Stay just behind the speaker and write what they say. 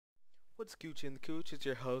What's Gucci and the Cooch? It's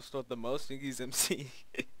your host with the most, Stinky's MC.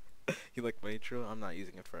 You like my intro? I'm not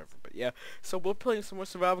using it forever, but yeah. So we're playing some more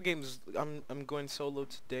survival games. I'm going solo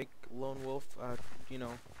today, lone wolf. If I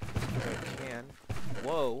can.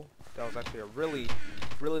 Whoa, that was actually a really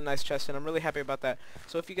nice chest, and I'm really happy about that.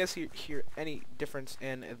 So if you guys hear any difference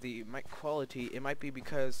in the mic quality, it might be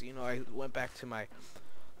because I went back to my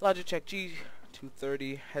Logitech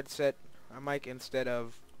G230 headset mic instead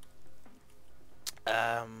of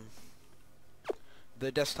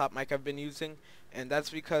the desktop mic I've been using, and that's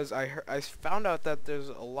because I found out that there's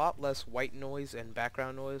a lot less white noise and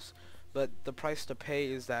background noise, but the price to pay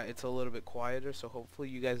is that it's a little bit quieter, so hopefully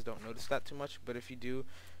you guys don't notice that too much. But if you do,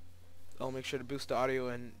 I'll make sure to boost the audio,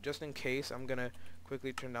 and just in case, I'm gonna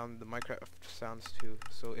quickly turn down the Minecraft sounds too,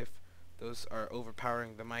 so if those are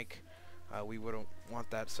overpowering the mic, we wouldn't want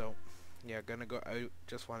that. So yeah, I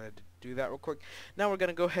just wanted to do that real quick. Now we're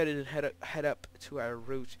gonna go ahead and head up to our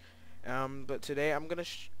route. But today I'm gonna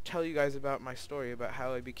tell you guys about my story about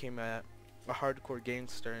how I became a hardcore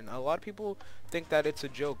gangster, and a lot of people think that it's a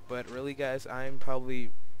joke, but really, guys, I'm probably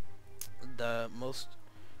the most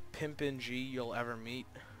pimpin' G you'll ever meet,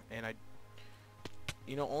 and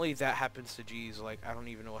only that happens to G's. Like, I don't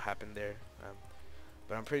even know what happened there,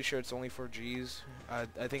 but I'm pretty sure it's only for G's. I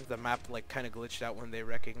think the map like kind of glitched out when they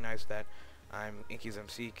recognized that I'm Inky's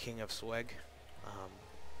MC, King of Swag.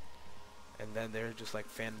 And then they're just like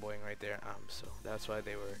fanboying right there, so that's why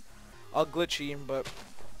they were all glitchy. But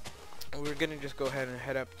we're gonna just go ahead and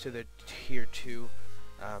head up to the tier 2,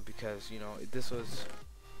 because this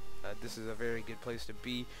is a very good place to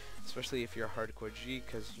be, especially if you're a hardcore G,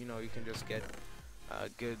 because you can just get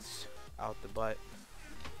goods out the butt,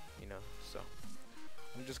 so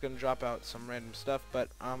I'm just gonna drop out some random stuff, but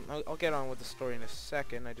I'll get on with the story in a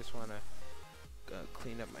second. I just want to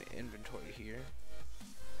clean up my inventory here.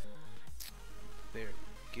 There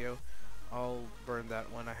we go. I'll burn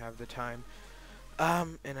that when I have the time.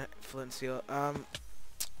 And a flint seal.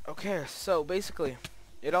 Okay, so basically,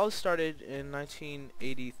 it all started in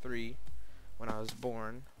 1983 when I was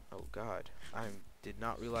born. Oh God, I did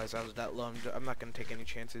not realize I was that low. I'm not gonna take any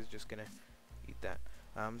chances. Just gonna eat that.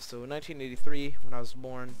 So in 1983 when I was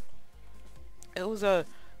born, it was a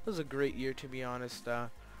great year, to be honest.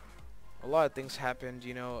 A lot of things happened.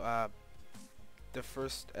 The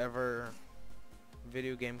first ever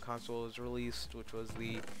video game console was released, which was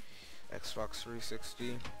the Xbox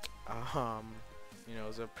 360. It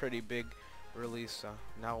was a pretty big release.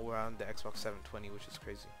 Now we're on the Xbox 720, which is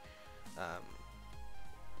crazy.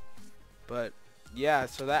 But yeah,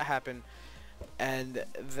 so that happened, and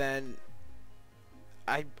then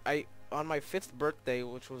I on my 5th birthday,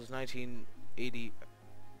 which was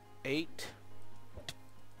 1988,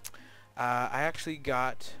 I actually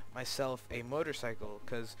got myself a motorcycle,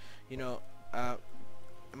 because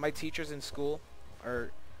my teachers in school, or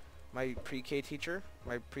my pre-K teacher,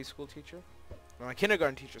 my preschool teacher, or my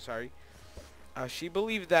kindergarten teacher, sorry, she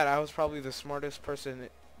believed that I was probably the smartest person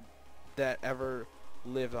that ever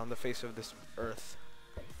lived on the face of this earth.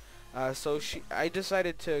 So I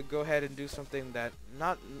decided to go ahead and do something that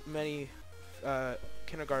not many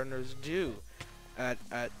kindergartners do at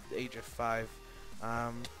the age of 5,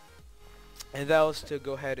 and that was to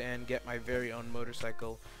go ahead and get my very own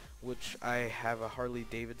motorcycle, which I have a Harley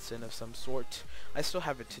Davidson of some sort. I still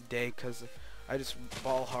have it today because I just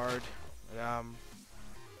ball hard.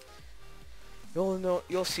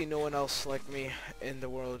 You'll see no one else like me in the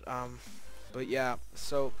world. But yeah,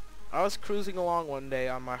 so I was cruising along one day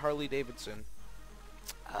on my Harley Davidson,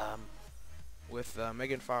 with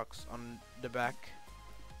Megan Fox on the back.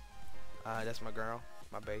 That's my girl,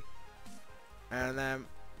 my bae. And then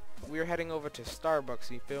we were heading over to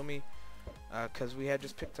Starbucks, you feel me? Cause we had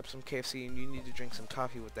just picked up some KFC, and you need to drink some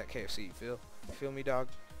coffee with that KFC. You feel me, dog?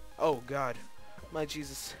 Oh God, my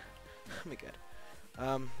Jesus, oh my God.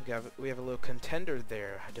 We have a little contender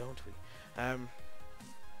there, don't we?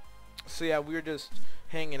 So yeah, we were just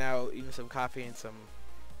hanging out, eating some coffee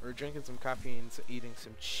or drinking some coffee and eating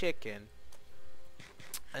some chicken,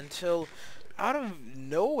 until out of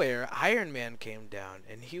nowhere, Iron Man came down,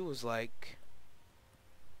 and he was like,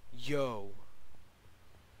 "Yo,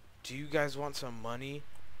 do you guys want some money?"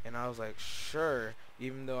 And I was like, sure,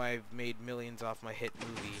 even though I've made millions off my hit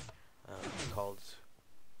movie called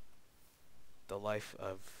The Life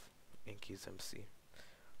of Inky's MC.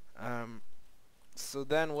 So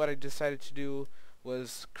then what I decided to do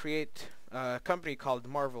was create a company called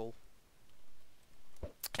Marvel.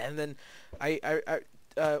 And then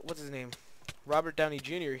what's his name? Robert Downey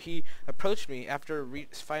Jr., he approached me after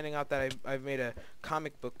finding out that I've made a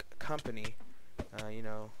comic book company,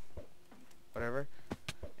 whatever.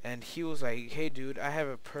 And he was like, hey dude, I have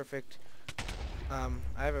a perfect I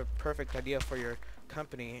have a perfect idea for your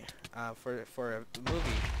company, for a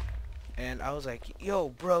movie. And I was like, yo,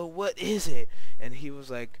 bro, what is it? And he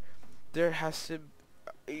was like, there has to.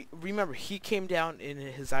 Remember, he came down in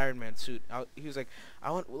his Iron Man suit. He was like,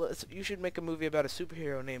 you should make a movie about a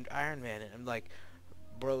superhero named Iron Man. And I'm like,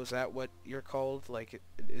 bro, is that what you're called? Like,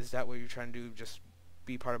 is that what you're trying to do? Just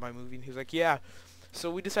be part of my movie? And he was like, yeah.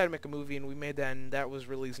 So we decided to make a movie, and we made that, and that was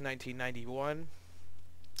released in 1991.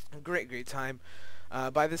 A great time.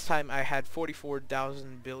 By this time, I had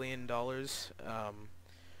 $44,000 billion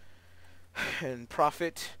in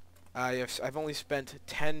profit. I've only spent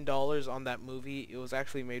 $10 on that movie. It was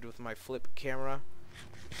actually made with my flip camera.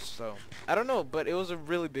 So, I don't know, but it was a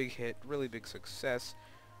really big hit, really big success.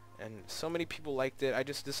 And so many people liked it. I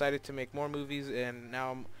just decided to make more movies, and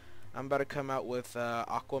now I'm about to come out with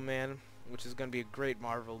Aquaman, which is going to be a great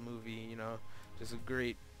Marvel movie, you know, just a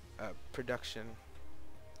great production.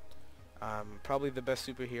 Probably the best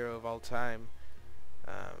superhero of all time.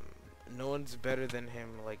 No one's better than him.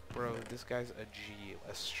 Like, bro, this guy's a G,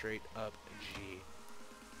 a straight up G.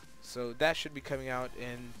 So that should be coming out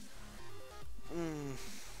in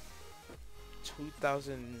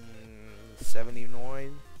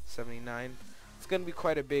 2079. It's gonna be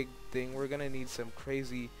quite a big thing. We're gonna need some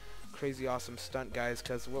crazy awesome stunt guys,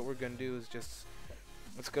 because what we're gonna do is just,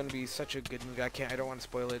 it's gonna be such a good movie. I don't want to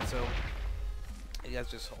spoil it, so you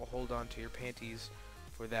guys just hold on to your panties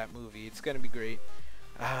for that movie. It's gonna be great.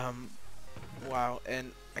 Wow,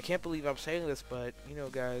 and I can't believe I'm saying this, but you know,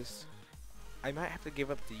 guys, I might have to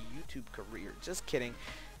give up the YouTube career. Just kidding.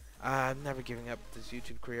 I'm never giving up this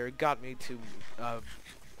YouTube career. It got me to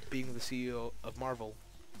being the CEO of Marvel.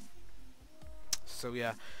 So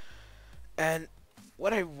yeah, and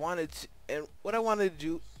what I wanted to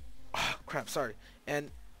do, oh, crap, sorry.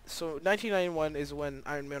 And so 1991 is when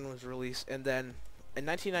Iron Man was released, and then in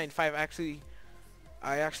 1995,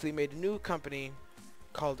 I actually made a new company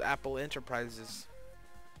called Apple Enterprises.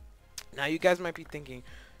 Now you guys might be thinking,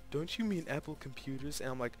 don't you mean Apple Computers? And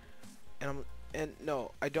I'm like, and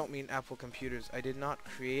no, I don't mean Apple Computers. I did not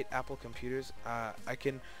create Apple Computers. I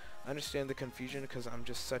can understand the confusion because I'm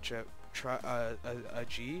just such a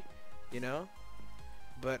G, you know.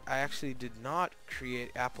 But I actually did not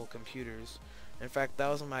create Apple Computers. In fact, that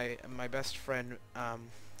was my best friend,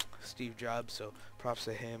 Steve Jobs. So props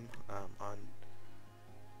to him on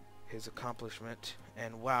his accomplishment.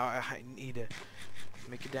 And wow, I need to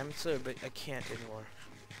make a diamond sword, but I can't anymore.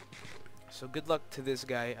 So good luck to this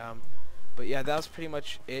guy. But yeah, that was pretty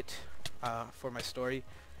much it for my story.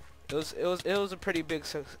 It was a pretty big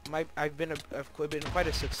I've been quite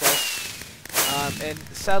a success. And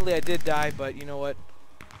sadly I did die, but you know what?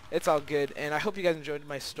 It's all good. And I hope you guys enjoyed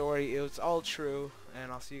my story. It was all true, and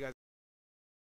I'll see you guys